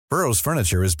Burrow's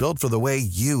furniture is built for the way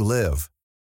you live.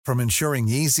 From ensuring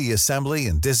easy assembly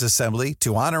and disassembly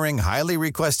to honoring highly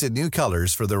requested new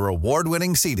colors for their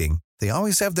award-winning seating, they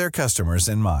always have their customers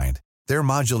in mind. Their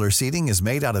modular seating is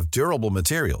made out of durable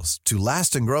materials to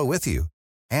last and grow with you.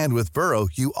 And with Burrow,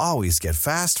 you always get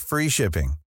fast, free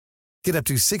shipping. Get up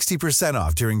to 60%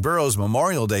 off during Burrow's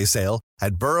Memorial Day sale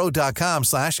at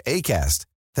burrow.com/ACAST.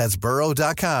 That's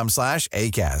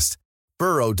burrow.com/ACAST.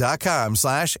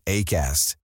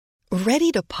 burrow.com/ACAST.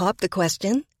 Ready to pop the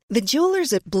question? The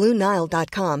jewelers at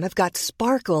BlueNile.com have got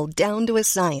sparkle down to a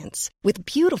science with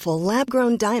beautiful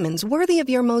lab-grown diamonds worthy of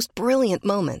your most brilliant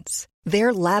moments.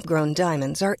 Their lab-grown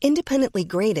diamonds are independently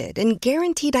graded and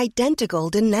guaranteed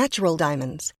identical to natural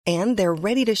diamonds, and they're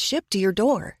ready to ship to your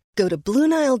door. Go to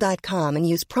BlueNile.com and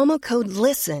use promo code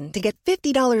LISTEN to get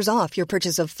 $50 off your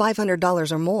purchase of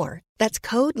 $500 or more. That's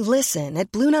code LISTEN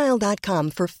at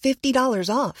BlueNile.com for $50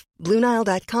 off.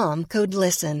 BlueNile.com, code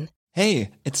LISTEN.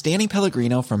 Hey, it's Danny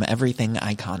Pellegrino from Everything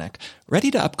Iconic. Ready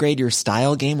to upgrade your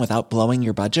style game without blowing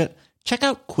your budget? Check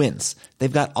out Quince. They've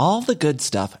got all the good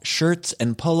stuff, shirts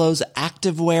and polos,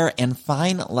 activewear, and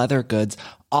fine leather goods,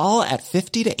 all at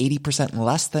 50 to 80%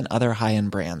 less than other high-end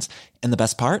brands. And the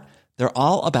best part? They're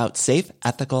all about safe,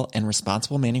 ethical, and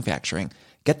responsible manufacturing.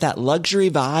 Get that luxury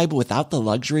vibe without the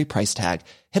luxury price tag.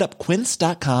 Hit up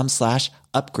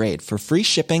quince.com/upgrade for free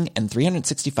shipping and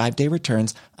 365-day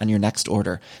returns on your next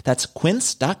order. That's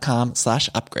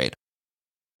quince.com/upgrade.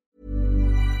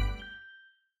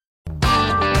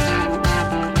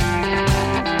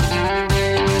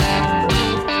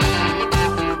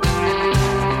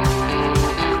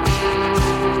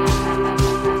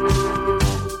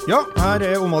 Ja,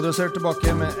 her Omadressert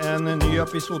tilbake med en ny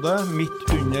episode midt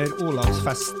under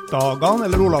Olavsfestdagene,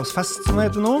 eller Olavsfest som det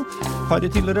heter nå. Harry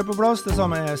Tillere på plass, det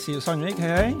samme Siv Sandvik,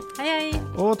 hei. Hei.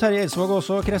 Og Terje Eidsvåg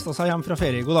også krestet seg hjem fra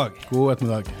ferie, god dag. God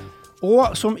ettermiddag.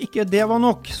 Og som ikke det var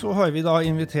nok, så har vi da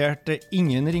invitert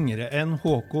ingen ringere enn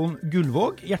Håkon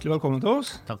Gullvåg. Hjertelig velkommen til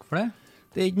oss. Takk for det.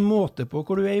 Det ikke måte på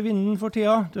hvor du I vinden for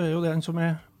tida. Du jo den som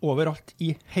overalt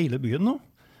I hele byen nå.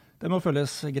 Det må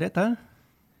føles greit, det.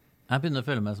 Jeg begynner å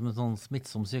føle meg som en sånn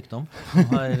smittsom sykdom.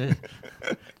 Som har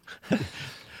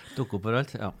dukket opp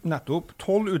overalt, ja. Nettopp.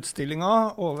 12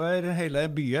 utstillinger over hele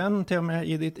byen, til og med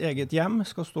I ditt eget hjem,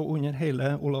 skal stå under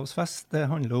hele Olavsfest.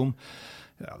 Det handler om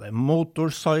det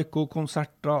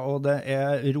motorpsycho-konserter, og det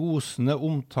rosende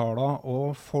omtaler,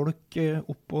 og folk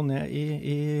opp og ned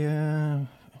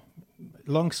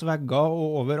langs vegger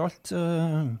og overalt.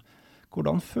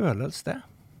 Hvordan føles det?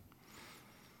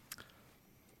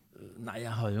 Nei,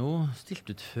 jeg har jo stilt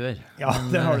ut før. Ja,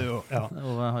 det har du jo. Ja.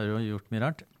 Og jeg har jo gjort mye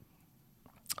rart.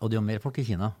 Og det jo mer folk I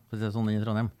Kina, for det sånn I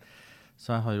Trondheim.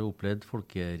 Så jeg har jo opplevd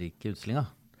folkerike utstillinger.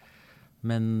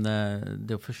 Men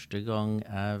det jo første gang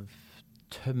jeg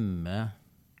tømmer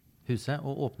huset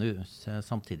og åpner huset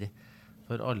samtidig.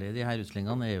 For alle de her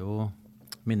utstillingene jo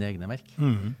mine egne verk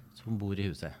som bor I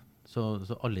huset. Så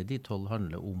alle de 12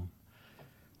 handler om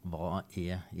hva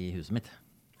I huset mitt.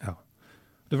 Ja.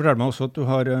 Du forteller meg også at du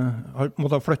har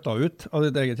måttet ha flyttet ut av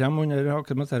ditt eget hjem under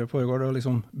akkurat dette foregår, og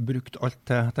liksom brukt alt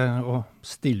til å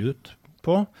stille ut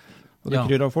på, og det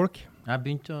kryr av folk. Jeg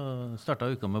begynte å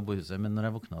starte uka med å bo I huset, men når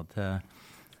jeg våknet til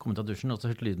kom ut av dusjen, og så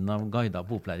hørte lyden av guider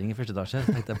på opplæring I første etasje,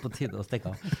 så tenkte jeg på tide å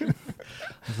stikke av.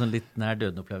 En sånn litt nær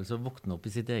døden-opplevelse, å våkne opp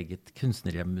I sitt eget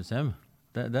kunstnerhjemmuseum.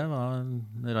 Det var en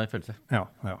rar følelse. Ja,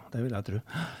 det vil jeg tro.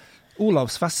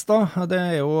 Olavsfest da,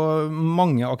 det jo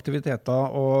mange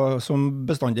aktiviteter og som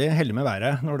bestandig heldig med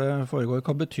været når det foregår.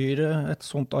 Hva betyr et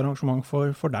sånt arrangement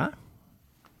for deg?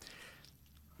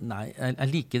 Nei, jeg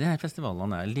liker de her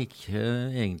festivalene. Jeg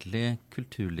liker egentlig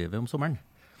kulturlivet om sommeren.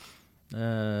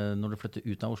 Når du flytter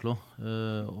ut av Oslo,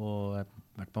 og jeg har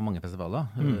vært på mange festivaler,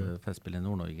 Festspill I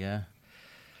Nord-Norge,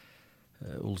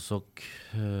 Olsok,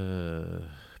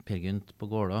 Per Gynt på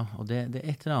Gårda, og det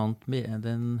et eller annet med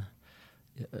den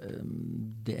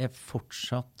det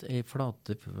fortsatt en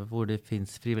flate hvor det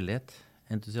finnes frivillighet,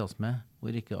 entusiasme,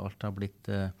 hvor ikke alt har blitt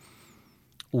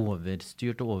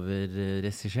overstyrt og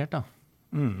overregissert da.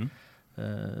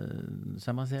 Så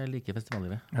jeg må si jeg liker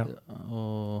festivallivet. Ja.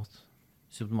 Og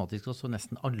symptomatisk også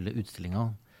nesten alle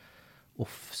utstillinger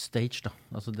off-stage da.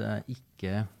 Altså det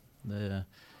ikke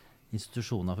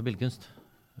institusjoner for billedkunst.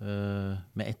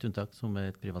 Med ett unntak som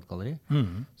et privatgalleri,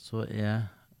 så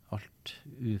alt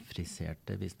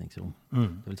ufriserte visningsrom.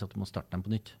 Det vil si at du må starte dem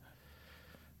på nytt.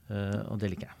 Og det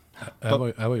liker jeg.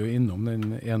 Jeg var jo innom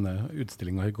den ene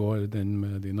utstillingen I går, den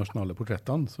med de nasjonale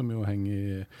portrettene, som jo henger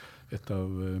I et av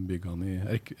byggene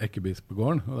I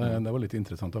Erkebispegården. Og det var litt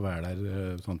interessant å være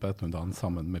der sånn på ettermiddagen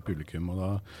sammen med publikum, og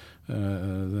da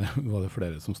var det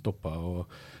flere som stoppet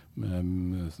og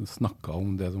snakket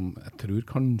om det som, jeg tror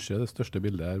kanskje det største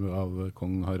bildet er av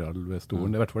kong Harald ved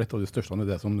Storen. Det er i hvert fall et av de største,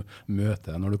 det som møter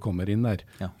deg når du kommer inn der.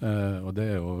 Ja. Og det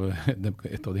er jo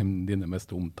et av dine mest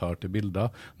omtalte bilder.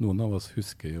 Noen av oss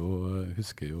husker jo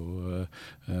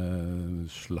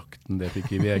slakten det fikk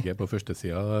i VG på første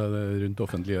siden rundt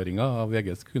offentliggjøringa av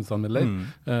VGs kunstanmelder.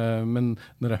 Men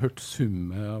når jeg hørte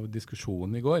summet av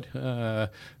diskusjonen i går,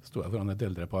 stod jeg foran et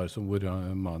eldre par hvor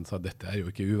mannen sa, dette er jo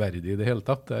ikke uverdig i det hele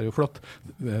tatt, det er jo flott.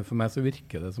 For meg så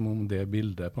virker det som om det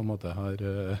bildet på en måte har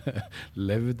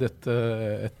levd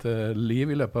et liv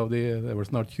i løpet av det er vel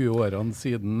snart 20 årene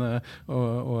siden,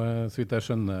 og så vidt jeg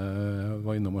skjønner,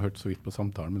 var innom og hørte så vidt på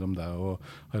samtalen mellom deg og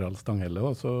Harald Stanghelle,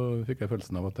 og så fikk jeg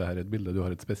følelsen av at det her er et bilde du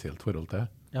har et spesielt forhold til.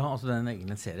 Ja, altså det er en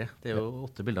egen serie. Det er jo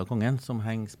 8 bilder av kongen som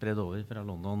henger spredd over fra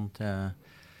London til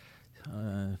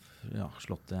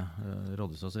Slottet,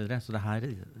 Rådhuset og så videre. Så det her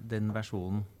er den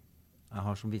versjonen jeg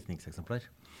har som visningseksemplar.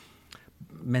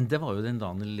 Men det var jo den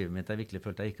dagen i livet mitt jeg virkelig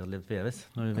følte jeg ikke hadde levd forgjeves,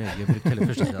 når VG brukte hele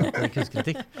første siden til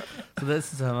kunstkritikk. Så det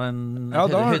synes jeg var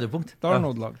et høydepunkt. Da har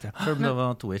nådd lagt, ja. Selv om det var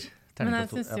 2-er. Men jeg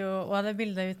synes jo, og det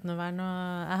bildet uten å være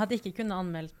noe, jeg hadde ikke kunnet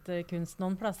anmeldt kunst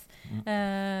noen plass,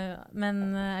 men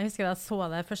jeg husker da jeg så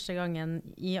det første gangen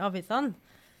i avisene,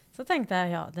 så tenkte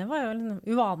jeg, ja, det var jo liksom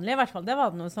uvanlig i hvert fall. Det var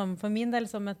det noe som, for min del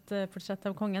som et portrett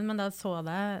av kongen, men da jeg så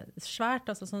det svært,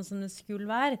 altså sånn som det skulle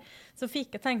være, så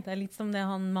tenkte jeg litt som det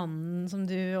han mannen som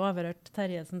du overhørte,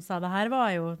 Terje, som sa, det her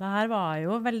var jo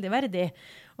veldig verdig,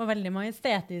 og veldig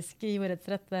majestetisk i ordets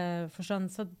rette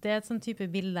forstand. Så det er et sånn type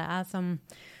bilde jeg som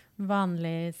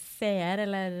vanlig seer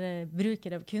eller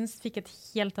bruker av kunst fikk et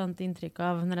helt annet inntrykk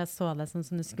av når jeg så det sånn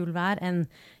som det skulle være, enn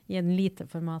i en lite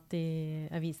format i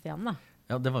avistiden da.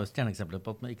 Ja, det var jo stjerneeksemplet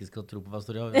på at man ikke skal tro på hva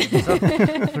står i avisa.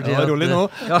 Det var rolig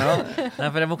nå. Ja,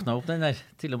 for jeg våkna opp den der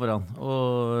til om morgenen,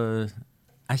 og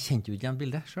jeg kjente jo ikke igjen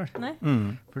bildet selv.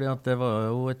 Fordi at det var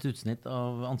jo et utsnitt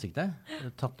av ansiktet,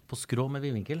 tatt på skrå med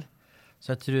vidvinkel.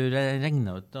 Så jeg tror jeg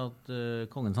regnet ut at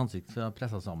kongens ansikt har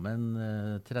presset sammen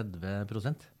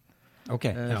 30%.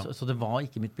 Okay, ja. Så det var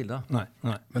ikke mitt bilde. Nei.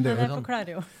 Men det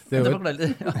forklarer jo. Det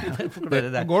forklarer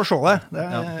det. Gå og se det. Det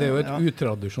er jo et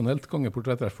utradisjonelt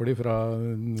kongeportrett, for de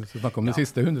snakker om de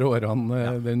siste 100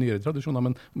 årene, det er nyere tradisjoner,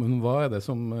 men hva er det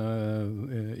som,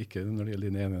 ikke når det gjelder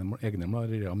dine egne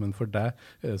malerier, men for deg,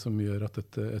 som gjør at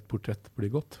et portrett blir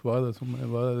godt? Hva er det som,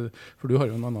 for du har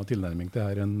jo en annen tilnærming til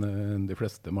her enn de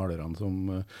fleste malerne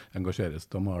som engasjeres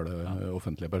til å male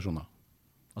offentlige personer.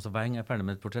 Altså hver gang jeg er ferdig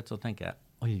med et portrett, så tenker jeg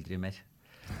aldri mer.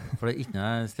 For det er ikke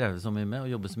noe jeg strever så mye med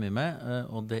og jobber så mye med,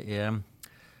 og det er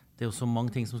jo så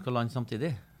mange ting som skal lande samtidig.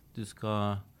 Du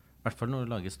skal, i hvert fall når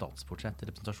du lager statsportrett,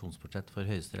 representasjonsportrett for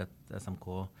Høyesterett, SMK,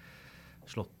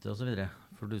 Slottet og så videre.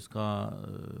 For du skal,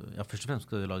 først og fremst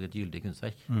skal du lage et gyldig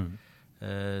kunstverk.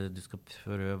 Du skal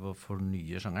prøve å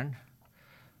fornye sjangeren,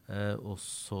 og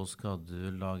så skal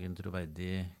du lage en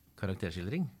troverdig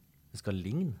karakterskildring. Det skal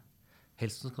ligne.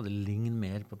 Helst så skal det ligne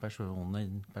mer på personen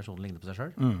enn personen ligner på seg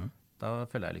selv. Da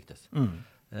føler jeg lyktes.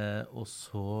 Og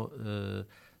så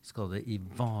skal det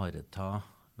ivareta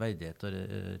verdighet og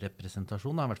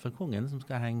representasjon. Det er i hvert fall kongen som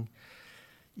skal henge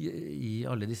i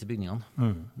alle disse bygningene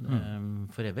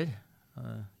forever.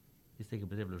 Hvis det ikke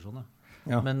blir revolusjon.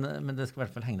 Ja. Men det skal i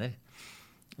hvert fall henge der.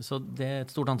 Så det er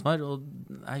et stort ansvar, og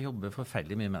jeg jobber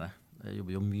forferdelig mye med det. Jeg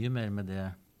jobber jo mye mer med det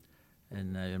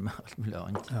enn jeg gjør med alt mulig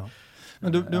annet. Ja. Men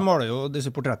du maler jo,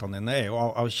 disse portrettene dine er jo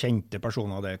av kjente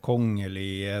personer, det er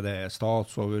kongelige, det er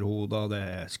statsoverhoder, det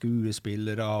er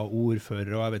skuespillere,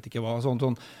 ordførere, og jeg vet ikke hva,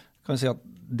 sånn. Kan jeg si at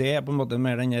det er på en måte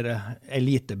mer den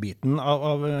elitebiten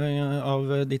av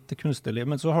ditt kunstnerliv,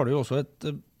 men så har du jo også et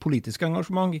politisk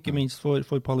engasjement, ikke minst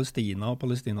for Palestina og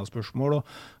Palestina-spørsmål, og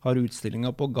har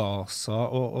utstillinger på Gaza,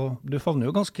 og du favner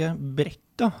jo ganske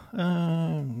bredt da.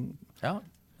 Ja,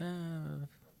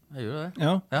 jeg gjør det.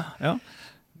 Ja.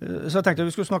 Så jeg tenkte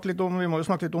vi må jo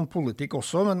snakke litt om politikk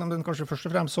også, men kanskje først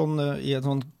og fremst sånn, i en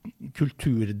sånn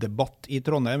kulturdebatt i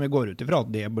Trondheim. Vi går ut ifra at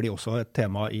det blir også et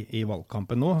tema i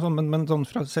valgkampen nå, men sånn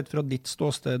sett fra ditt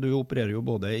ståsted, du opererer jo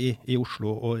både i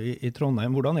Oslo og i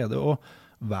Trondheim. Hvordan er det å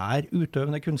være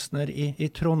utøvende kunstner i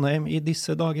Trondheim i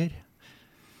disse dager?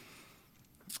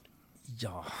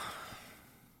 Ja...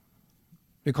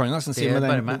 Vi kan jo nesten si jeg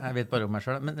vet bare om meg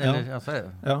selv.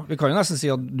 Vi kan jo nesten si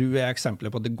at du er eksempler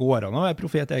på at det går an å være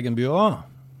profet i egen by også.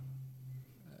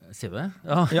 Ser du det?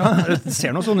 Ja, det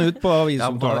ser noe sånn ut på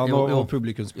avisomtalene og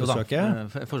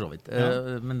publikumsbesøket. For så vidt.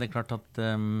 Men det er klart at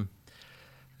når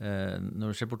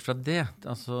du ser bort fra det,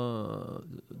 altså,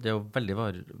 det er jo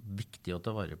veldig viktig å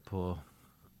ta vare på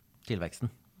tilveksten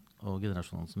og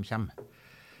generasjonene som kommer.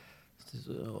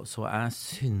 Så jeg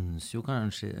synes jo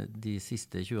kanskje de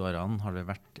siste 20 årene har det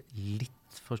vært litt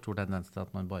litt for stor tendens til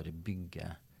at man bare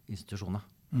bygger institusjoner,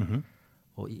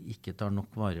 og ikke tar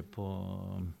nok vare på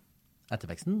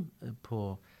etterveksten,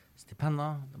 på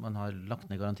stipender, man har lagt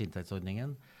ned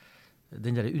garantiinntektsordningen.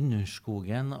 Den der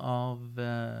underskogen av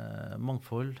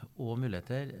mangfold og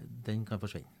muligheter, den kan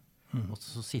forsvinne. Og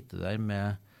så sitter du der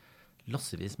med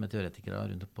lassevis med teoretikere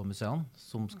rundt på museene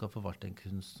som skal forvalte en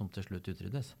kunst som til slutt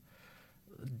utryddes.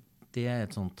 Det er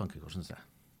et sånt tankekors, synes jeg.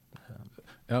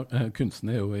 Ja, kunsten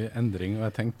er jo i endring, og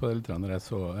jeg tenkte på det litt når jeg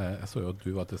så jo at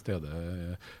du var til stede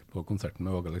på konserten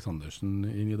med Åge Aleksandersen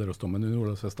i Nidarosdomen under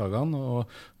Olavsfestdagene, og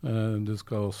du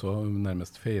skal også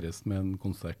nærmest feires med en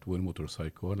konsert hvor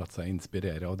Motorpsycho har latt seg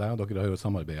inspirere av deg, og dere har jo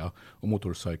samarbeidet, og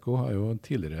Motorpsycho har jo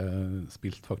tidligere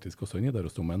spilt faktisk også i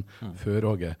Nidarosdomen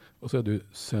før Åge, og så er du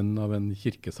sønn av en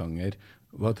kirkesanger.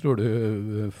 Hva tror du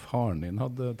faren din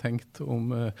hadde tenkt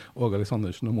om Åge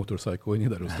Aleksandersen og Motorpsycho i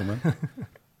Nidarosdomen?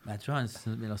 Jeg tror han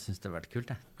ville ha syntes det hadde vært kult,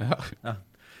 det. Ja.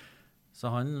 Så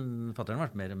fatteren har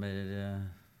vært mer og mer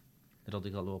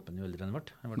radikal og åpen jo eldre enn vårt.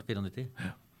 Han ble 94.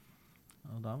 Ja.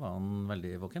 Og da var han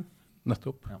veldig våken.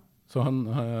 Nettopp. Ja. Så han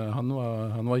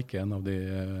var ikke en av de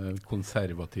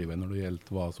konservative når det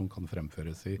gjelder hva som kan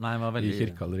fremføres i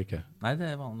kirka eller ikke? Nei,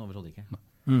 det var han overhodet ikke.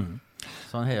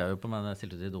 Så han heia jo på meg når jeg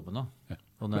stilte ut i dopen nå. Ja.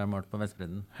 Og når jeg malte på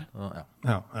Vestbredden.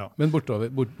 Ja. Men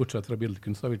bortsett fra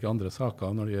billedkunst, hvilke andre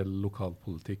saker når det gjelder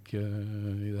lokalpolitikk i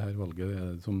dette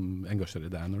valget som engasjerer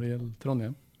deg når det gjelder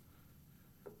Trondheim?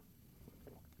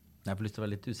 Jeg får lyst til å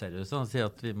være litt useriøs og si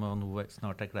at vi må nå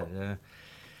snart erklære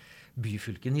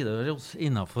byfylket Nidaros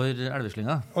innenfor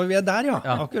elveslynga. Og vi er der, ja.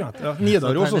 Akkurat. Ja.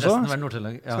 Nidaros også.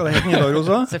 Skal det hete Nidaros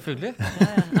også? Selvfølgelig.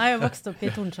 Jeg har jo vokst opp i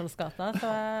Tornskjoldsgata,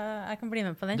 så jeg kan bli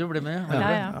med på den. Du blir med?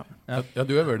 Ja,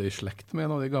 du er vel i slekt med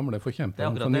en av de gamle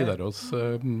forkjemperne fra Nidaros.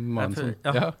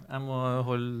 Jeg må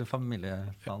holde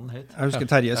familiefanen høyt. Jeg husker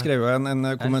Terje skrev jo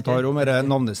en kommentar om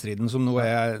navnestriden som nå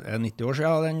er 90 år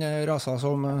siden, den rasa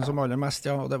som aller mest,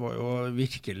 ja. Og det var jo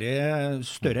virkelig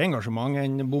større engasjement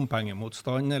enn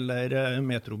bompengemotstand eller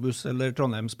Metrobuss eller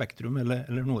Trondheim Spektrum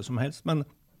eller noe som helst, men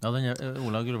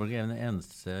Olav Grøberg er den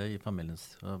eneste i familien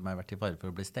som har vært i fare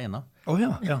for å bli steina på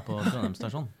Trondheim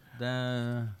stasjon.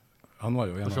 Han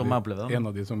var jo en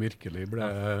av de som virkelig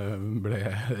ble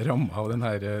rammet av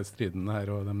denne striden her,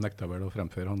 og de nekta vel å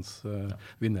fremføre hans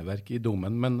vinnerverk i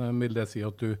domen. Men vil det si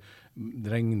at du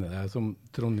regner deg som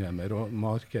trondhjemmer og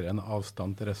markerer en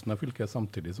avstand til resten av fylket,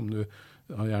 samtidig som du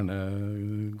har gjerne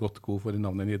gått god for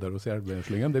navnet Nidaros i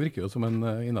elveslyngen? Det virker jo som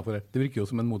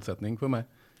en motsetning for meg.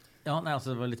 Ja,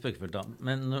 det var litt spøkefullt da.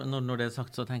 Men når det er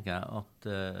sagt, så tenker jeg at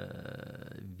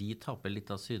vi taper litt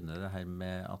av synet det her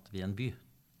med at vi er en by.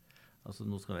 Altså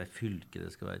nå skal det være fylke, det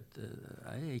skal være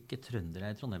jeg er ikke trønder,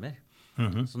 jeg er trondheimer.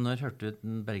 Så når jeg hørte ut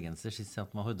en bergenser si at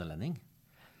han var hordalending,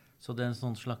 så det er en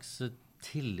sånn slags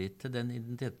tillit til den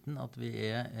identiteten at vi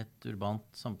er et urbant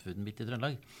samfunn midt i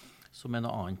Trøndelag, som er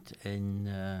noe annet enn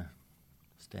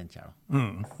Steinkjer da.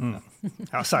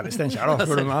 Ja, særlig Steinkjer da,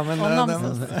 spør du meg. Men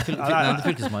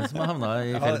fylkesmannen som har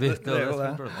havnet i feil by. Det er jo det.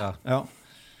 Ja.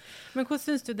 Men hvordan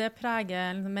synes du det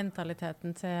preger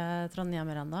mentaliteten til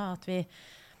trondhjemmerne da?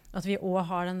 At vi også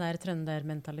har den der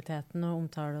trøndermentaliteten og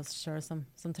omtaler oss selv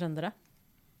som trøndere?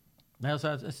 Nei, jeg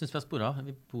synes vi har sporet.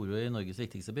 Vi bor jo i Norges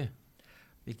viktigste by.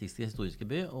 Viktigste historiske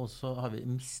by, og så har vi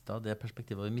mistet det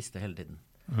perspektivet, og vi mister hele tiden.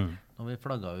 Når vi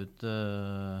flagget ut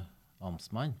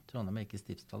Amtsmann, Trondheim er ikke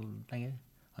Stiftsdal lenger,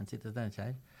 han sitter i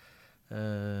Steinkjer.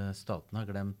 Staten har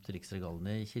glemt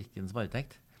riksregalene i kirkens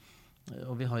varetekt,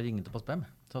 og vi har ingen til å passe på dem.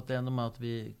 Så det er noe med at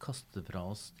vi kaster fra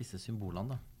oss disse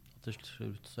symbolene da. Og til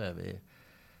slutt så er vi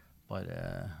bare,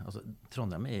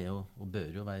 Trondheim er jo, og bør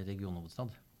jo være regionhovedstad.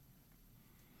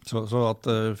 Så at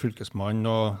fylkesmannen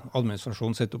og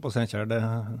administrasjonen sitter oppe på Steinkjer, de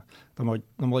har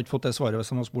ikke fått det svaret hvis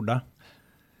de har spurt deg?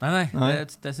 Nei.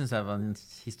 Det synes jeg var en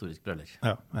historisk brøller.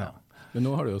 Ja. Men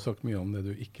nå har du jo sagt mye om det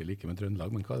du ikke liker med Trøndelag,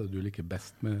 men hva er det du liker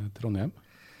best med Trondheim?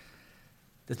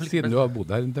 Siden du har bodd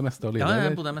her det meste av livet? Ja, jeg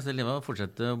har bodd her meste av livet og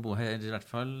fortsetter å bo her i hvert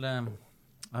fall.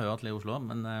 Jeg har jo hatt i Oslo,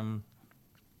 men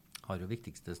har jo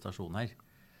viktigste stasjon her.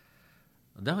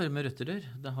 Det har jo med røtter å gjøre.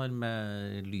 Det har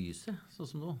med lyset, sånn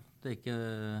som nå. Det er ikke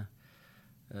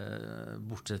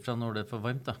bortsett fra når det er for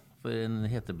varmt da. For en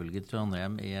hetebølge i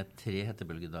Trondheim er 3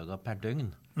 hetebølgedager per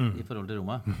døgn i forhold til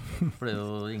Roma. For det er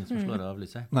jo ingen som slår av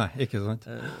lyset. Nei, ikke sant.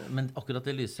 Men akkurat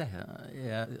det lyset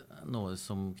er noe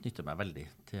som knytter meg veldig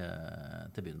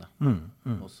til byen da.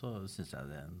 Og så synes jeg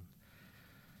det er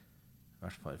i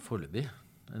hvert fall foreløpig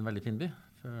en veldig fin by.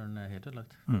 Før den er helt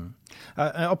ødelagt.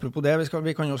 Apropos det,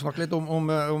 vi kan jo snakke litt om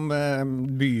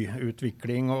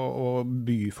byutvikling og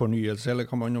byfornyelse, eller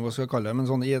hva man nå skal kalle det, men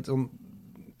sånn, i et sånn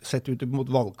sett ut mot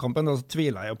valgkampen, så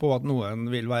tviler jeg på at noen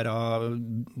vil være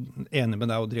enig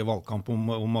med deg å drive valgkamp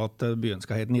om at byen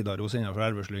skal hete Nidaros innenfor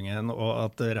Elveslyngen, og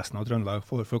at resten av Trøndelag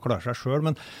får forklare seg selv.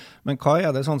 Men hva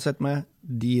er det sånn sett med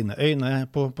dine øyne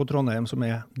på Trondheim som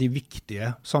er de viktige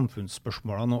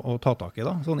samfunnsspørsmålene å ta tak i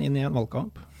da, sånn inn i en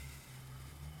valgkamp?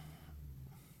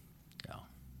 Ja.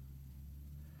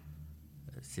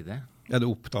 Si det. Er du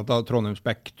opptatt av Trondheim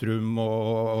Spektrum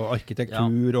og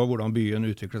arkitektur og hvordan byen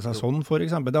utvikler seg sånn, for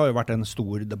eksempel? Det har jo vært en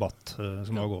stor debatt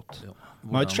som har gått.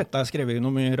 Man har ikke sett deg skrevet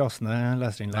noe mye rasende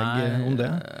leserinnlegg om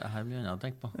det? Nei, her blir jeg å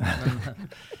tenke på.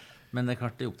 Men det er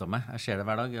klart det opptar meg. Jeg ser det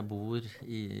hver dag. Jeg bor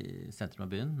i sentrum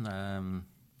av byen.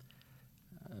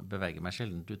 Jeg beveger meg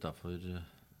sjelden utenfor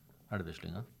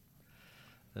Elveslynga.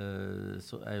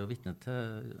 Så jeg er jo vitne til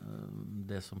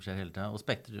det som skjer hele tiden. Og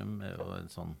Spektrum er jo en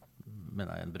sånn,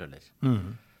 mener jeg, en brøller.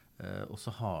 Og så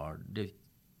har det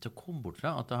til å komme bort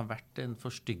fra at det har vært en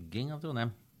forstygging av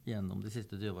Trondheim gjennom de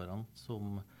siste 20 årene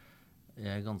som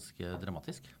er ganske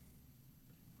dramatisk.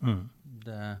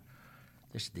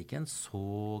 Det skjedde ikke en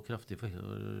så kraftig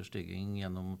forstygging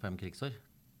gjennom 5 krigsår.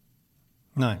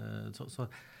 Nei.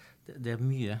 Så det er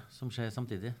mye som skjer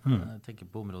samtidig. Jeg tenker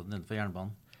på området nedenfor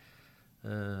jernbanen.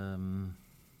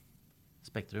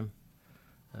 Spektrum.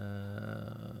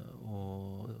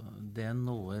 Og det er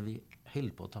noe vi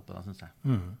holder på å tappe da, synes jeg.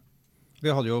 Vi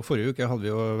hadde jo, forrige uke hadde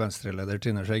vi jo Venstre-leder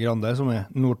Trine Skei Grande, som er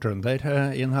nordtrønder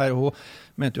inn her. Hun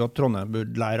mente jo at Trondheim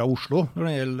burde lære av Oslo når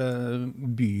det gjelder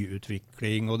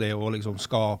byutvikling og det å liksom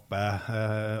skape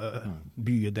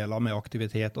bydeler med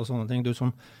aktivitet og sånne ting. Du som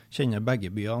kjenner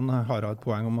begge byene har et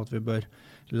poeng om at vi bør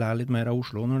lære litt mer av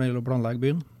Oslo når det gjelder å planlegge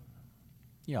byen.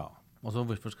 Ja, altså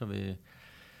hvorfor skal vi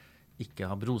ikke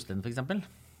ha brosten for eksempel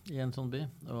i en sånn by?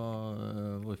 Og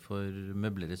hvorfor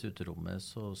møbleres uterommet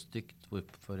så stygt?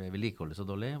 Hvorfor er vedlikeholdet så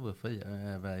dårlig? Hvorfor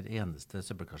er hver eneste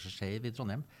søppelkasse skjev i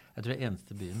Trondheim? Jeg tror det er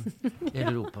eneste byen i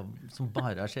Europa som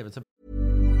bare har skjevet søppel.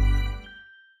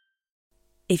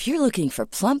 If you're looking for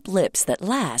plump lips that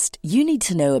last, you need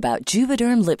to know about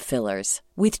Juvederm lip fillers.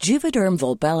 With Juvederm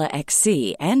Volbella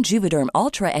XC and Juvederm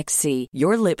Ultra XC,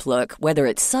 your lip look, whether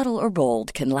it's subtle or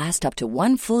bold, can last up to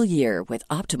 1 full year with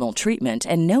optimal treatment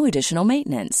and no additional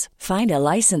maintenance. Find a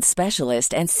licensed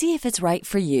specialist and see if it's right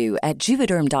for you at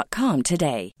Juvederm.com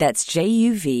today. That's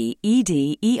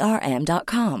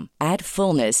JUVEDERM.com. Add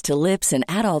fullness to lips in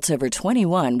adults over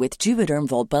 21 with Juvederm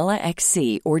Volbella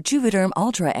XC or Juvederm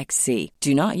Ultra XC.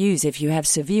 Do not use if you have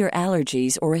severe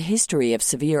allergies or a history of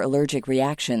severe allergic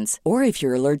reactions, or if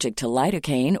you're allergic to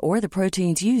lidocaine or the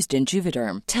proteins used in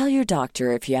Juvederm. Tell your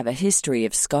doctor if you have a history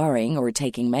of scarring or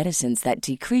taking medicines that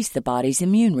decrease the body's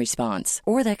immune response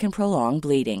or that can prolong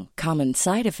bleeding. Common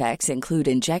side effects include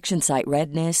injection site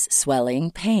redness, swelling,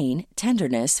 pain,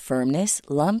 tenderness, firmness,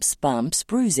 lumps, bumps,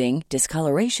 bruising,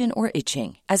 discoloration, or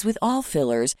itching. As with all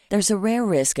fillers, there's a rare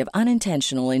risk of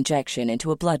unintentional injection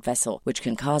into a blood vessel, which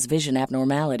can cause vision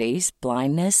abnormalities,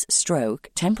 blindness, stroke,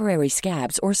 temporary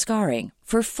scabs, or scarring.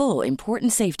 For full,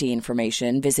 important safety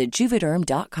information, visit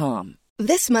Juvederm.com.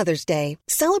 This Mother's Day,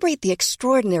 celebrate the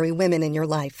extraordinary women in your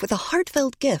life with a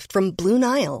heartfelt gift from Blue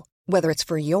Nile. Whether it's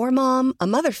for your mom, a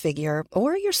mother figure,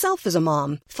 or yourself as a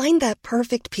mom, find that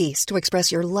perfect piece to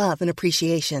express your love and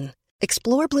appreciation.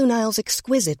 Explore Blue Nile's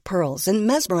exquisite pearls and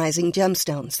mesmerizing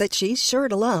gemstones that she's sure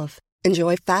to love.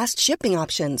 Enjoy fast shipping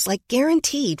options like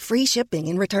guaranteed free shipping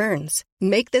and returns.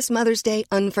 Make this Mother's Day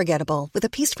unforgettable with a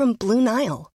piece from Blue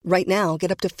Nile. Right now,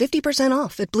 get up to 50%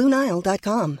 off at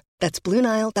BlueNile.com. That's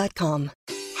BlueNile.com.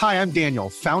 Hi, I'm Daniel,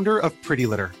 founder of Pretty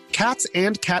Litter. Cats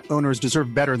and cat owners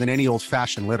deserve better than any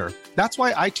old-fashioned litter. That's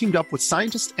why I teamed up with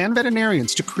scientists and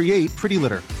veterinarians to create Pretty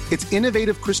Litter. Its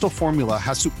innovative crystal formula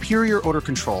has superior odor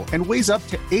control and weighs up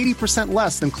to 80%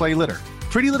 less than clay litter.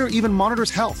 Pretty Litter even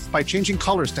monitors health by changing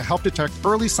colors to help detect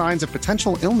early signs of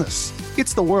potential illness.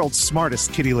 It's the world's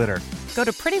smartest kitty litter. Go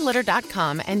to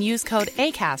prettylitter.com and use code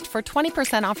ACAST for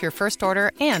 20% off your first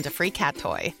order and a free cat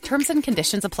toy. Terms and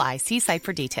conditions apply. See site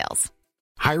for details.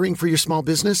 Hiring for your small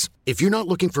business? If you're not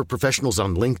looking for professionals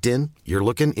on LinkedIn, you're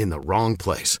looking in the wrong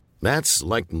place. That's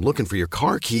like looking for your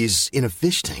car keys in a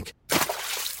fish tank.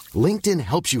 LinkedIn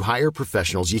helps you hire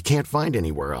professionals you can't find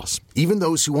anywhere else, even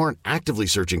those who aren't actively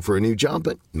searching for a new job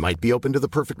but might be open to the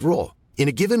perfect role. In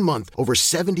a given month, over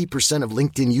 70% of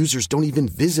LinkedIn users don't even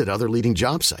visit other leading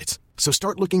job sites. So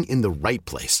start looking in the right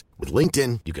place. With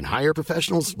LinkedIn, you can hire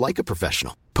professionals like a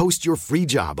professional. Post your free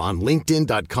job on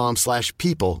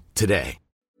linkedin.com/people today.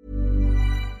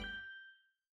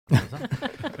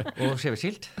 Og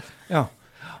skjeveskilt. Ja.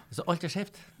 Så alt er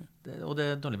skjevt, og det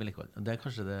er dårlig vedlikehold. Det er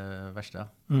kanskje det verste.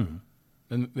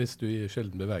 Men hvis du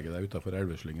sjelden beveger deg utenfor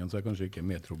Elveslyngen, så kanskje ikke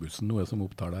metrobussen noe som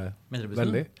opptar deg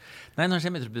veldig? Nei, når jeg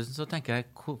ser metrobussen, så tenker jeg,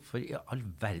 hvorfor i all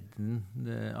verden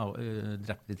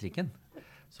drepte de trikken?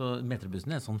 Så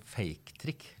metrobussen er sånn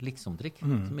fake-trikk, liksom-trikk,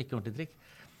 som ikke er ordentlig trikk.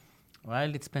 Og jeg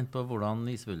er litt spent på hvordan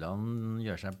isvullene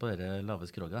gjør seg på dere lave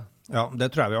skroga. Ja,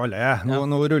 det tror jeg vi alle er.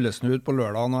 Nå rulles den ut på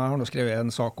lørdag, og jeg har nå skrevet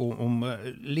en sak om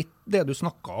litt det du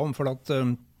snakket om, for at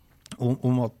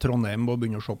om at Trondheim må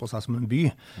begynne å se på seg som en by.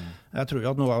 Jeg tror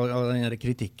jo at noe av den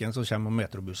kritikken som kommer om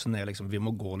metrobussen er liksom, vi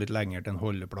må gå litt lenger til en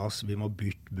holdeplass, vi må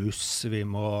bytte buss, vi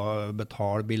må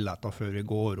betale billetter før vi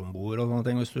går ombord og sånne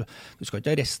ting. Du skal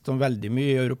ikke reise om veldig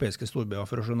mye i europeiske storbyer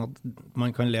for å skjønne at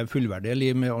man kan leve fullverdige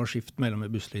liv med å skifte mellom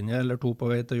en busslinje eller to på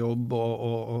vei til jobb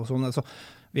og sånn. Altså,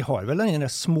 vi har vel den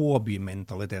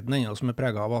småbymentaliteten som er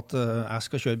preget av at jeg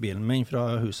skal kjøre bilen min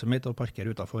fra huset mitt og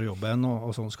parkere utenfor jobben,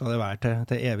 og sånn skal det være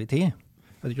til evig tid.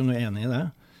 Jeg vet ikke om du er enig i det?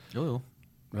 Jo.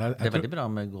 Det er veldig bra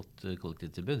med godt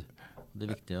kollektivtilbud. Det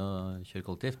er viktig å kjøre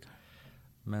kollektivt.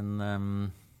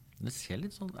 Men det ser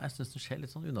litt sånn, jeg synes det ser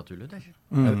litt sånn unaturlig ut der.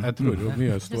 Jeg tror jo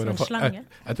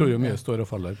mye står og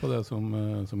faller på det som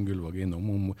Gullvåg er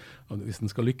innom. Hvis den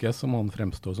skal lykkes, så må den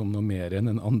fremstå som noe mer enn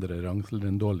en andrerangs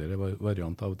eller en dårligere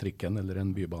variant av trikken eller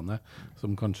en bybane,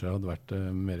 som kanskje hadde vært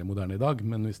mer moderne i dag.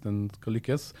 Men hvis den skal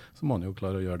lykkes, så må den jo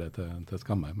klare å gjøre det til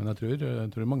skamme. Men jeg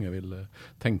tror mange vil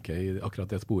tenke i akkurat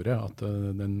det sporet, at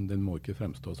den må ikke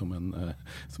fremstå som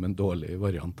en dårlig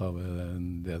variant av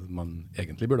det man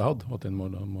egentlig burde hatt, og at den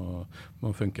må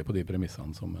funke på de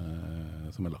premissene som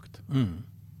er lagt.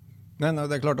 Nei,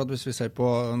 det er klart at hvis vi ser på,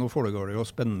 nå foregår det jo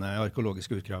spennende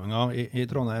arkeologiske utgravinger i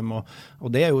Trondheim, og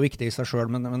det er jo viktig i seg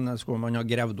selv, men skulle man ha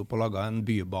grevd opp og laget en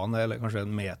bybane eller kanskje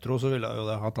en metro, så ville jo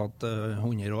det ha tatt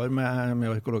 100 år med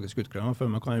arkeologiske utgravinger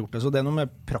før man kan ha gjort det. Så det er noe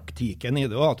med praktikken i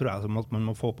det også, tror jeg, som at man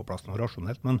må få på plass noe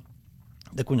rasjonelt, men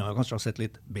det kunne jo kanskje ha sett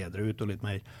litt bedre ut og litt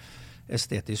mer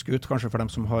estetisk ut, kanskje for dem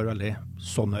som har veldig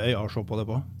sånne øyne å se på det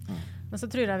på. Men så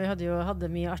tror jeg vi hadde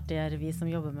mye artigere vi som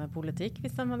jobber med politikk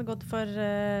hvis de hadde gått for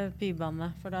bybane,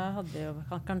 for da hadde vi jo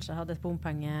kanskje hatt et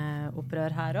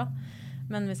bompengeopprør her også.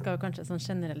 Men vi skal jo kanskje sånn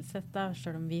generelt sett da,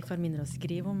 selv om vi får mindre å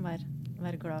skrive om,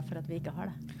 være glad for at vi ikke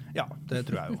har det. Ja, det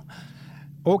tror jeg jo.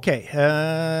 Ok,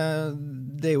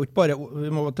 det er jo ikke bare,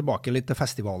 vi må tilbake litt til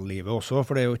festivallivet også,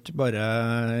 for det er jo ikke bare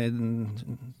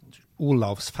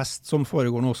Olavsfest som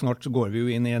foregår nå. Snart så går vi jo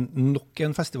inn i nok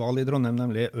en festival i Trondheim,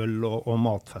 nemlig øl- og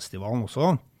matfestivalen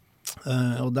også.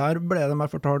 Og der ble det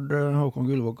meg fortalt, Håkon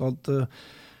Gullvåg, at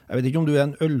jeg vet ikke om du er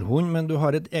en ølhund, men du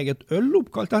har et eget øl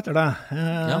oppkalt etter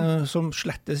deg, som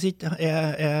slettes ikke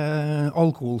er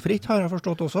alkoholfritt, har jeg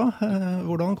forstått også.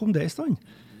 Hvordan kom det i stand?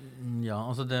 Ja,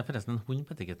 altså det er forresten en hund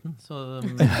på etiketten, så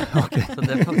det er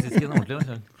faktisk en ordentlig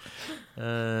årsak.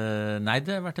 Nei,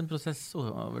 det har vært en prosess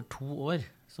over 2 år,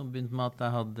 som begynte med at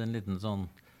jeg hadde en liten sånn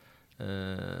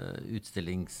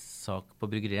utstillingssak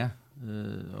på bryggeriet,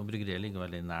 og bryggeriet ligger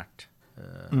veldig nært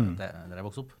der jeg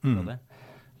vokste opp,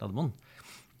 Lademoen.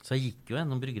 Så jeg gikk jo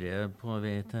gjennom bryggeriet på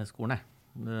vei til skolen,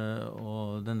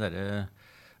 og den der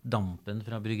dampen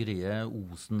fra bryggeriet,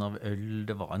 osen av øl,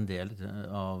 det var en del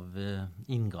av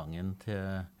inngangen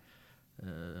til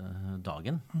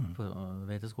dagen på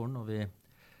vei til skolen, og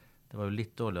det var jo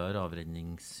litt dårligere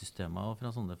avredningssystemer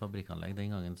fra sånne fabrikkanlegg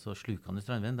den gangen, så slukene i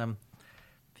Strandveien, de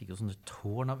fikk jo sånne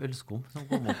tårn av ølskum som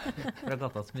kom opp fra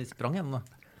gata som vi sprang gjennom da.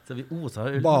 Så vi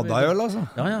osa øl. Bada øl, altså?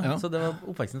 Ja, så det var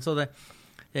oppveksten. Så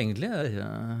egentlig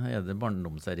er det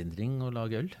barndomserindring å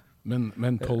lage øl. Men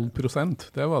 12%,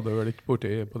 det var det vel ikke borti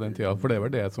på den tida, for det er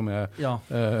vel det som er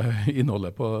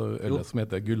innholdet på ølet som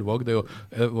heter Gullvåg. Det er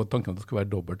jo tanken at det skal være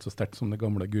dobbelt så sterkt som det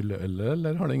gamle gullølet,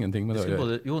 eller har det ingenting med det å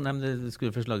gjøre? Det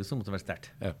skulle først lages som måtte være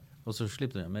sterkt. Ja. Og så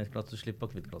slipper du mer plass, du slipper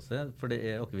akevittklasse, for det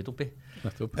er akevitt oppi.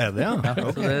 Nettopp. Er det, ja?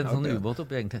 Så det er en sånn ubåt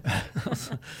oppi egentlig.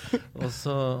 og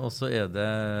så er det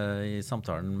i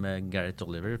samtalen med Gareth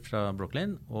Oliver fra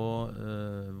Brooklyn og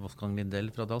Wolfgang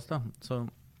Lindell fra Dalstad,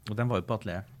 og de var jo på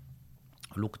atelier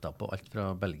og lukta på alt fra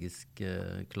belgisk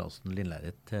Clausen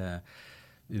Lindlæret til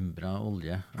Umbra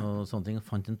olje og sånne ting, og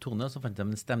fant en tone, og så fant de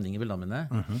en stemning i bildene mine.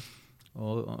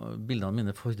 Og bildene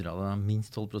mine fordret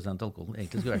minst 12% alkohol.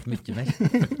 Egentlig skulle det vært mye mer.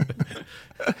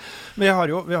 Men vi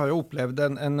har jo opplevd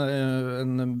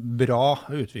en bra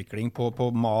utvikling på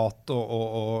mat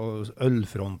og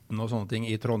ølfronten og sånne ting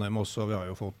i Trondheim også. Vi har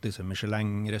jo fått disse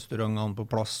Michelin-restaurantene på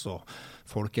plass, og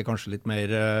folk er kanskje litt mer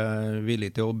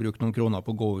villige til å bruke noen kroner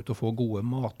på å gå ut og få gode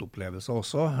matopplevelser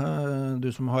også. Du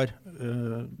som har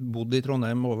bodd i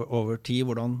Trondheim over tid,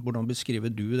 hvordan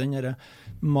beskriver du den der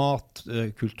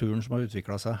matkulturen som har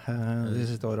utviklet seg de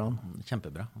siste årene?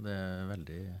 Kjempebra. Det er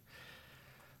veldig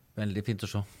Veldig fint å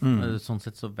se. Sånn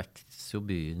sett så vekser jo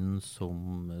byen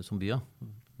som by,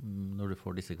 når du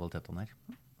får disse kvalitetene her.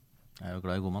 Jeg er jo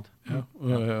glad i god mat. Ja,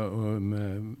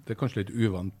 det kanskje litt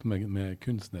uvant med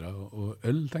kunstnere og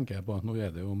øl, tenker jeg på. Nå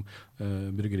det jo om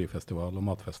bryggerifestival og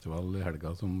matfestival i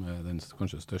helga, som den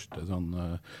kanskje største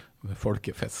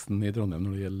folkefesten i Trondheim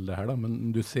når det gjelder det her. Da.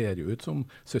 Men du ser jo ut som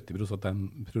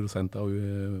 70% av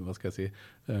hva skal jeg si,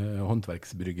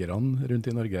 håndverksbryggerne rundt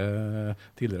i Norge.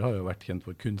 Tidligere har jo vært kjent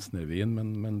for kunstnervin,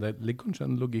 men det ligger kanskje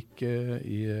en logikk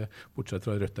bortsett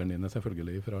fra røtterne dine,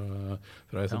 selvfølgelig,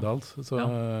 fra Esedals.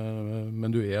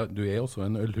 Men du også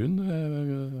en ølhund?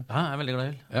 Ja, jeg veldig glad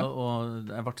i øl. Ja. Og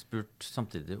jeg ble spurt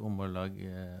samtidig om å lage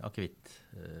akevitt,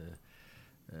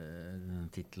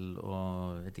 titel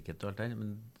og etikett og alt der,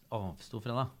 men avstod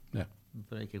fra det. Ja.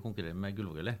 For å ikke konkurrere med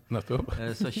Gullvåg-øl.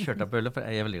 Så kjørte jeg på øl, for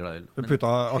jeg veldig glad i øl. Du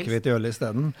putta akevitt i øl i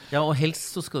stedet? Ja, og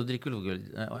helst så skal du drikke Gullvåg-øl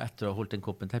etter å ha holdt en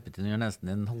kopp med terpentin og gjøre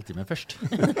nesten en halvtime først.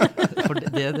 For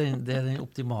det er den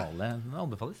optimale, det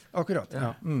anbefales. Akkurat,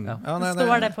 ja.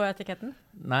 Står det på etiketten?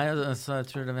 Nei, så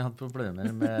jeg tror vi hadde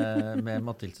problemer med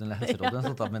Mattilsen eller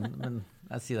Helserådet, men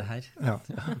jeg sier det her. Ja.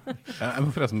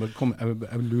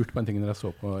 Jeg lurte på en ting når jeg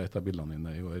så på et av bildene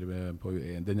dine i år, på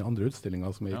den andre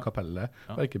utstillingen som i kapellet,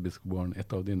 Erkebiskopgården,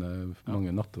 et av dine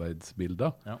mange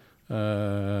nattverdsbilder. Ja.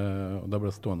 Og da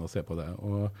ble jeg stående og se på det.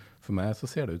 Og for meg så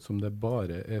ser det ut som det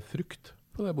bare frukt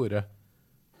på det bordet.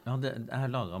 Ja, jeg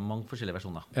har laget mange forskjellige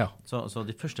versjoner. Ja. Så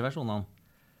de første versjonene,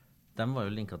 de var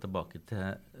jo linket tilbake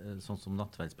til sånn som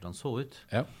nattverdsbrand så ut.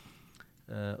 Ja.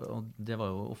 Og det var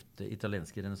jo ofte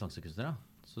italienske renessansekunstnere.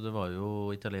 Så det var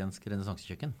jo italiensk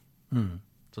renessansekjøkken.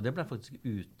 Så det ble faktisk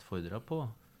utfordret på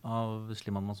av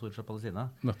Sliman Mansour fra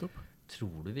Palestina. Nettopp.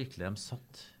 Tror du virkelig de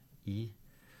satt i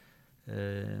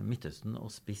Midtøsten og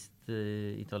spist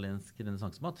italiensk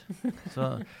renessansemat? Så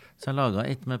jeg laget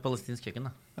et med palestinsk kjøkken.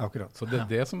 Da. Akkurat. Så det er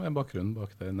det som er bakgrunnen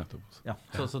bak det nettopp. Ja,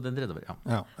 så den dreide over,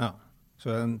 ja.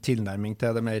 Så en tilnærming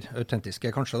til det mer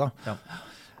autentiske, kanskje, da. Ja.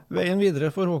 Veien videre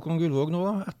for Håkon Gullvåg nå,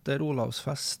 da, etter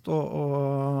Olavsfest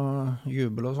og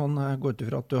jubel og sånn, går ut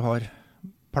ifra at du har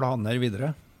planer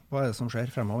videre. Hva det som skjer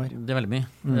fremover? Det er veldig mye.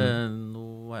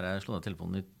 Nå har jeg slått av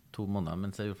telefonen i 2 måneder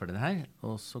mens jeg gjorde ferdig det her,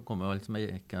 og så kommer jo alt som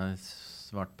jeg ikke har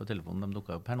svart på telefonen, de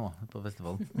dukket opp her nå på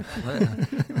festivalen. Her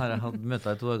har jeg hatt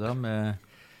møter i 2 dager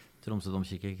med Tromsø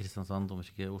Domkirke, Kristiansand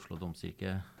Domkirke, Oslo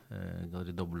Domkirke,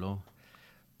 Galleri Doblo,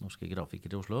 norske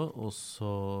grafikere i Oslo, og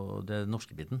så det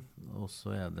norske biten, og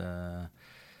så det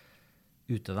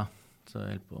ute da. Så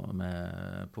jeg holder på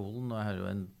med Polen, og jeg har jo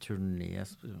en turné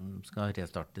som skal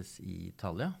restartes i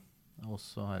Italia, og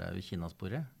så har jeg jo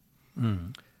Kinasporet.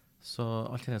 Så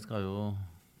alt det skal jo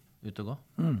ut og gå.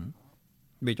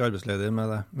 Blir ikke arbeidsledig med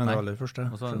det, men det aller første.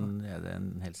 Og så det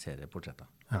en hel serie portretter.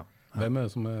 Ja. Hvem det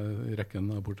som i rekken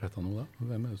av portretter nå da?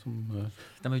 Hvem det som...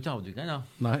 De jo ikke avduket da.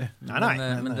 Nei.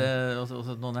 Men det,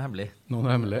 også, noen hemmelig.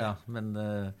 Noen hemmelig. Ja, men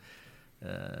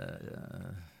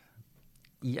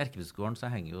i Erkebiskopgården så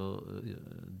henger jo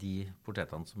de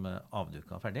portrettene som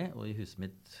avduket ferdig, og i huset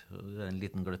mitt en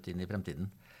liten gløtt inn i fremtiden.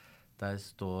 Der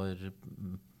står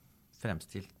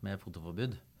fremstilt med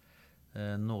fotoforbud.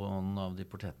 Noen av de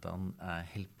portrettene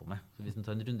helt på med. Så hvis man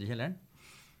tar en runde i kjelleren,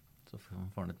 så får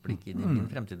man et blikk inn i min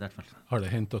fremtid i hvert fall. Har det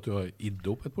hendt at du har gitt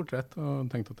opp et portrett og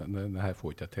tenkt at det her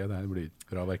får ikke jeg til, det her blir ikke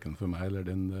bra hverken for meg eller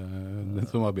den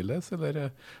som avbildes,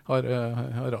 eller har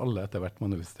alle etter hvert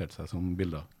manifestert seg som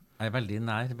bilder? Jeg veldig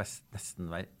nær nesten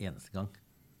hver eneste gang.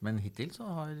 Men hittil så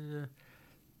har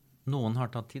noen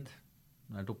har tatt tid.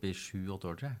 Jeg har vært oppe i 7-8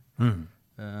 år, tror jeg.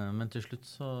 Men til slutt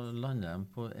så lander jeg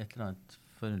på et eller annet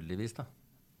forunderlig vis da.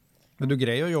 Men du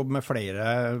greier å jobbe med flere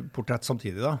portrett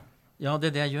samtidig da? Ja,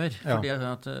 det jeg gjør. Fordi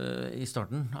at i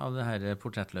starten av det her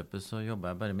portrettløpet så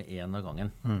jobber jeg bare med 1 av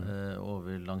gangen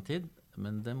over lang tid.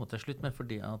 Men det måtte jeg slutte med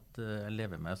fordi at jeg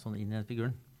lever meg sånn inn i den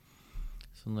figuren.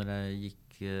 Så når jeg gikk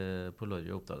på Lorry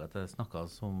og oppdaget at jeg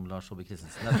snakket som Lars Saabye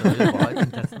Christensen, jeg var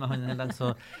intenst med han en dag, så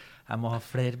jeg må ha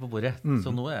flere på bordet. Så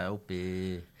nå jeg oppe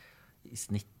i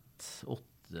snitt 8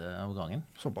 av gangen.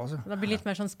 Såpass, ja. Det blir litt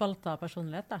mer sånn spalta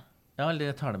personlighet da? Ja,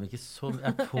 det tar dem ikke så...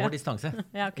 Jeg får distanse.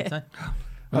 Ja, ok.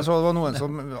 Jeg så det var noen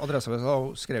som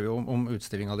Adresseavisen skrev jo om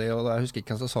utstillinga di, og jeg husker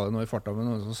ikke hvem som sa det nå i farta, men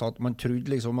noen som sa at man trodde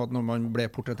liksom at når man ble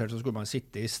portrettert så skulle man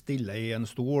sitte stille i en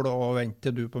stol og vente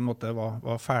til du på en måte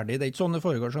var ferdig. Det er ikke sånn det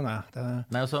foregår, skjønner jeg.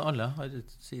 Nei, altså alle har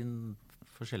sin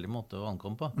forskjellige måte å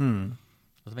ankomme på.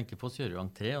 Og så Wenche Foss gjør jo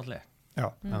entré, altså.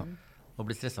 Ja. Og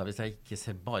blir stresset hvis jeg ikke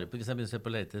ser bare på, hvis jeg begynner å se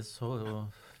på Leite, så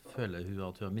føler hun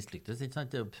at hun har mislyktes, ikke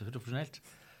sant? Det er jo profesjonelt.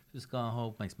 Du skal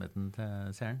ha oppmerksomheten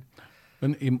til seeren.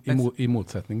 Men i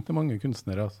motsetning til mange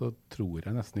kunstnere, så tror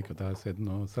jeg nesten ikke at jeg har sett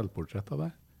noe selvportrett av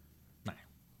deg. Nei.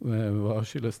 Hva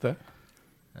skyldes det?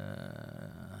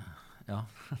 Ja.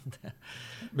 Det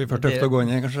blir for tøft å gå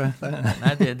inn i, kanskje?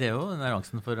 Nei, det jo den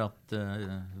angsten for at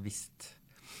hvis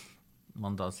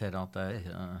man da ser at jeg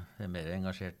er mer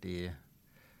engasjert i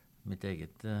mitt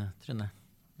eget tryne,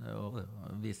 og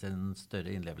viser en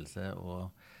større innlevelse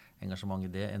og engasjement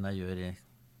i det enn jeg gjør i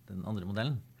den andre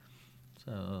modellen,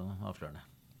 så avslørende.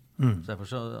 Så derfor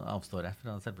så avstår jeg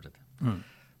fra selvportrettet.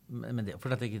 Men det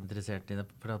for at jeg ikke er interessert i det,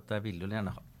 for at jeg vil jo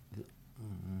gjerne ha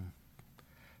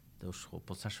det å se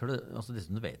på seg selv. Altså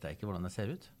dessuten vet jeg ikke hvordan jeg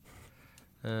ser ut.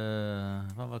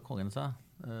 Hva var kongen sa?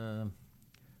 Han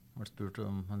ble spurt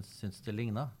om han syntes det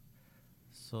lignet.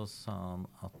 Så sa han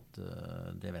at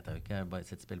det vet jeg jo ikke, jeg har bare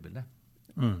sett spillbildet.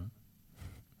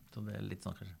 Så det litt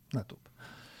sånn kanskje. Nettopp.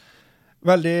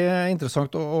 Veldig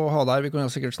interessant å ha der. Vi kunne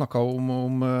sikkert snakket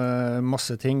om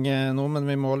masse ting nå, men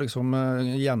vi må liksom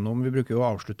vi bruker jo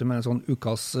å avslutte med en sånn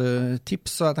ukas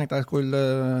tips, så jeg tenkte jeg skulle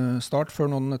starte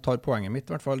før noen tar poenget mitt,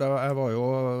 i hvert fall. Jeg var jo,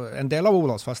 en del av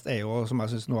Olavsfest er jo, som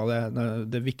jeg synes noe av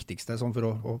det viktigste sånn for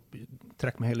å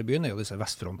trekke med hele byen, er jo disse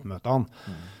Vestfrontmøtene.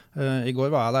 I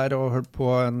går var jeg der og hørte på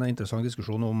en interessant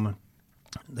diskusjon om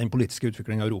den politiske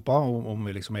utviklingen i Europa, om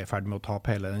vi liksom er i ferd med å ta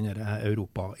hele denne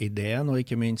Europa-ideen, og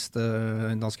ikke minst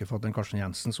den danske forfatteren Karsten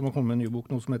Jensen, som har kommet med en ny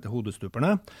bok nå som heter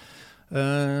Hodestuperne,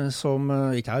 som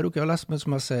ikke jeg rukker å lese, men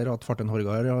som jeg ser at Farten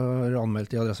Horgar har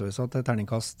anmeldt i Adresseavisa til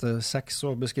terningkast 6,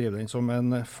 og beskriver den som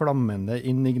en flammende,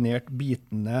 indignert,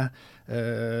 bitende,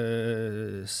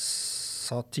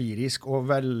 satirisk og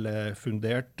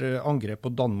velfundert angrep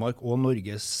på Danmark og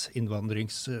Norges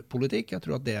innvandringspolitikk. Jeg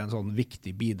tror at det er en sånn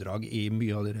viktig bidrag i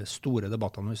mye av de store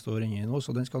debattene vi står inne i nå,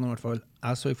 så den skal i hvert fall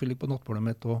jeg selvfølgelig på nattbordet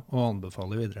mitt og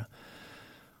anbefale videre.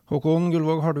 Håkon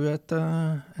Gullvåg, har du et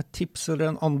tips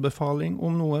eller en anbefaling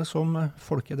om noe som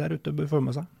folket der ute bør få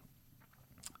med seg?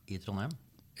 I Trondheim?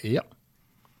 Ja.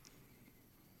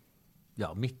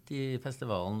 Ja, midt i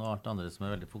festivalen og alt det andre som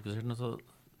er veldig fokusert nå, så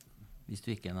hvis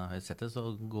du ikke har sett det, så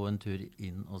gå en tur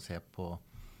inn og se på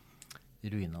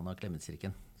ruinene av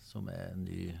Klemetskirken, som er en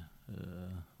ny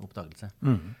oppdagelse.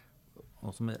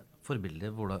 Og som er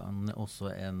forbildet hvordan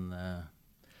også en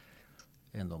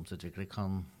eiendomsutvikler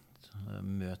kan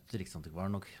møte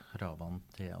Riksantikvaren og kravene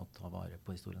til å ta vare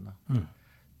på historiene.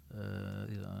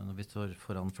 Når vi står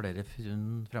foran flere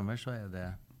funn fremover, så er det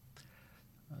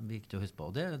viktig å huske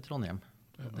på, og det er Trondheim.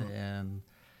 Det er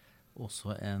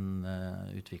også en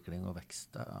utvikling og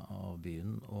vekst av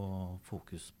byen og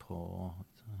fokus på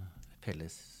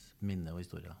felles minne og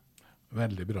historie.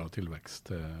 Veldig bra tilvekst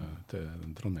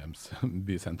til Trondheims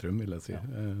bysentrum, vil jeg si.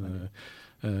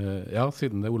 Ja,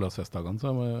 siden det er Olavsfestdagene,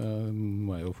 så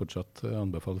må jeg jo fortsatt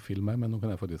anbefale film her, men nå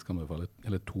kan jeg faktisk anbefale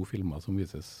 2 filmer som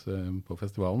vises på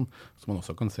festivalen, som man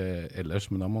også kan se ellers,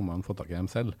 men da må man få tak i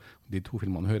dem selv. De 2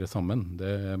 filmene hører sammen.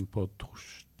 Det er på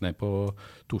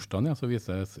torsdagen, så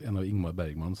vises en av Ingmar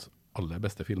Bergmans aller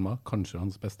beste filmer, kanskje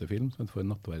hans beste film, som heter For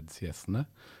nattverdsgjestene,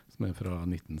 som er fra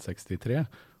 1963.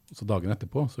 Og så dagen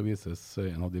etterpå så vises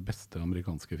en av de beste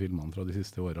amerikanske filmene fra de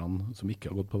siste årene, som ikke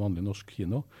har gått på vanlig norsk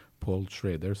kino, Paul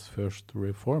Schraders First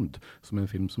Reformed, som er en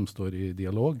film som står i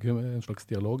dialog, en slags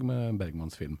dialog med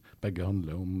Bergmans film. Begge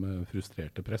handler om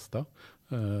frustrerte prester,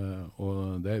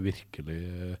 og det er virkelig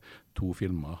 2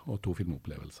 filmer og 2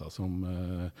 filmopplevelser som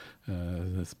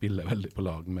spiller veldig på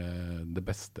lag med det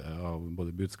beste av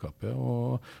både budskapet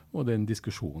og den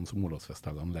diskusjonen som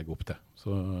Olavsfestdagene legger opp til.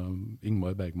 Så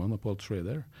Ingmar Bergman og Paul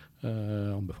Schrader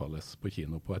anbefales på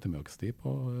kino på ettermiddagstid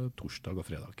på torsdag og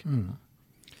fredag.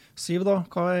 Siv da,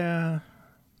 hva er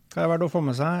verdt å få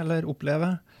med seg eller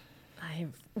oppleve? Nei,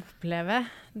 oppleve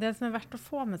det som er verdt å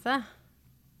få med seg.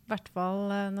 I hvert fall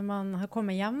når man har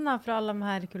kommet hjem da, fra alle de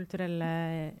her kulturelle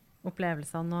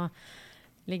opplevelsene og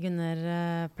ligger under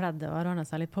pleddet og har ordnet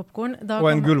seg litt popcorn. Og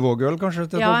en Gullvågøl kanskje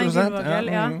til 12%? Ja, en Gullvågøl,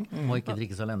 ja. Må ikke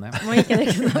drikke så alene. Må ikke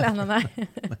drikke så alene, nei.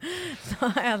 Så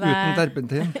er det, uten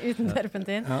terpentin. Uten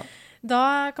terpentin. Ja. Da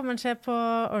kan man se på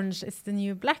Orange is the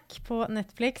New Black på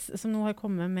Netflix, som nå har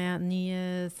kommet med ny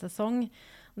sesong.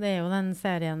 Det er jo den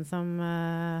serien som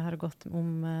har gått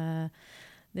om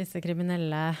disse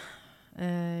kriminelle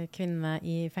kvinner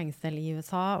i fengsel i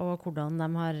USA, og hvordan de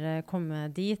har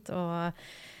kommet dit, og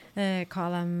hva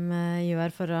de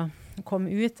gjør for å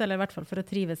komme ut, eller i hvert fall for å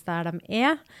trives der de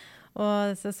er.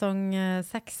 Og sesong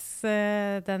 6,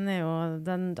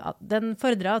 den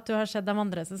fordrer at du har sett de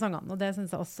andre sesongene, og det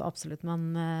synes jeg også absolutt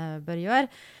man bør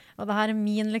gjøre. Og det her er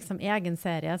min liksom egen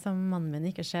serie som mannen min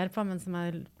ikke ser på, men som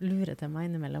jeg lurer til meg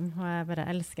innimellom, og jeg bare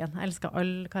elsker den. Jeg elsker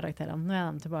alle karakterene. Nå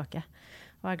er de tilbake,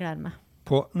 og jeg gleder meg.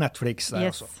 På Netflix der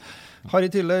yes. også. Harry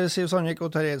Tiller, Siv Sandvik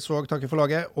og Terje Eidsvåg takker for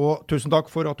laget, og tusen takk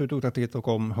for at du tok deg tid til å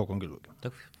komme, Håkon Gullvåg.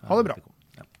 Takk. Ha det bra.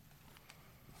 Ja.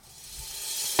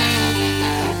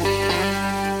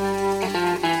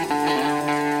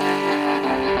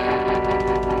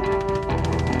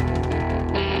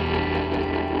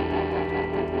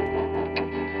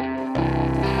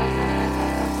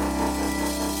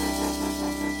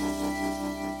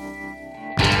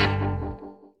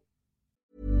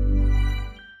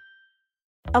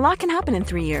 A lot can happen in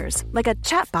 3 years, like a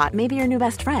chatbot may be your new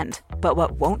best friend. But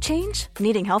what won't change?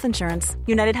 Needing health insurance.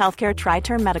 United Healthcare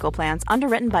Tri-Term Medical Plans,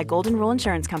 underwritten by Golden Rule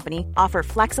Insurance Company, offer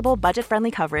flexible,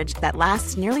 budget-friendly coverage that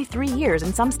lasts nearly 3 years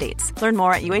in some states. Learn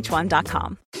more at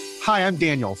uh1.com. Hi, I'm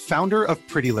Daniel, founder of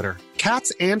Pretty Litter.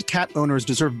 Cats and cat owners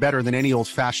deserve better than any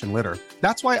old-fashioned litter.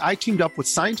 That's why I teamed up with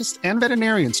scientists and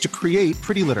veterinarians to create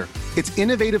Pretty Litter. Its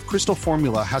innovative crystal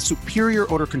formula has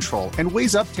superior odor control and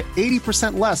weighs up to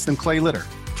 80% less than clay litter.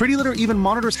 Pretty Litter even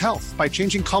monitors health by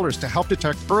changing colors to help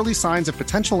detect early signs of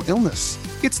potential illness.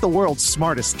 It's the world's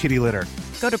smartest kitty litter.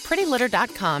 Go to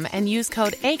prettylitter.com and use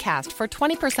code ACAST for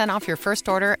 20% off your first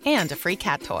order and a free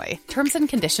cat toy. Terms and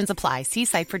conditions apply. See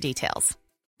site for details.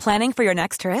 Planning for your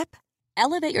next trip?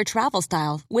 Elevate your travel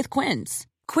style with Quince.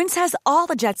 Quince has all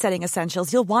the jet-setting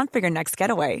essentials you'll want for your next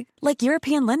getaway, like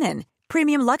European linen,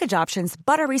 premium luggage options,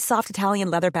 buttery soft Italian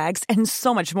leather bags, and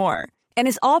so much more. And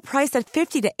is all priced at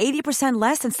 50 to 80%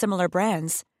 less than similar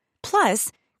brands. Plus,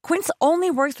 Quince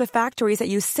only works with factories that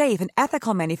use safe and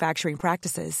ethical manufacturing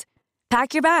practices.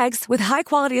 Pack your bags with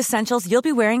high-quality essentials you'll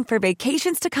be wearing for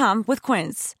vacations to come with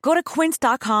Quince. Go to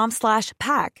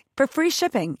quince.com/pack for free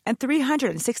shipping and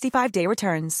 365-day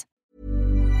returns.